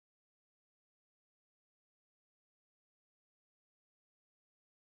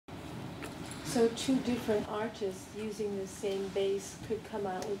So two different artists using the same base could come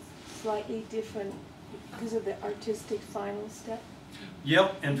out with slightly different because of the artistic final step?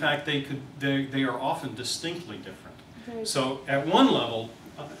 Yep, in fact they are often distinctly different. Very So at one level,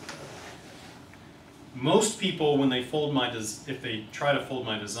 most people when they fold if they try to fold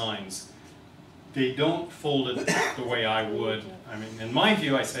my designs, they don't fold it the way I would. I mean, in my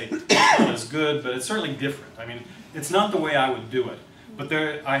view, I say it's not as good, but it's certainly different. I mean, it's not the way I would do it. But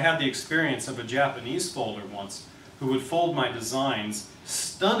I had the experience of a Japanese folder once who would fold my designs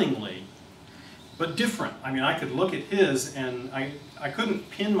stunningly, but different. I mean, I could look at his and I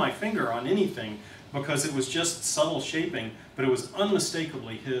couldn't pin my finger on anything because it was just subtle shaping, but it was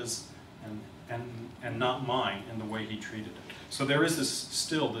unmistakably his and not mine in the way he treated it. So there is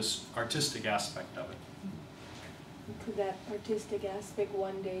still this artistic aspect of it. Could that artistic aspect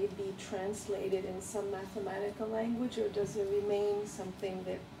one day be translated in some mathematical language, or does it remain something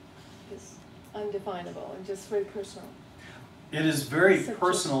that is undefinable and just very personal? It is very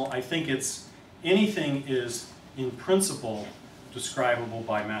personal. I think anything is in principle describable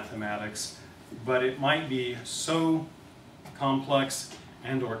by mathematics, but it might be so complex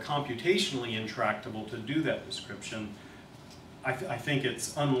and or computationally intractable to do that description. I think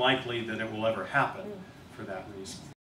it's unlikely that it will ever happen for that reason.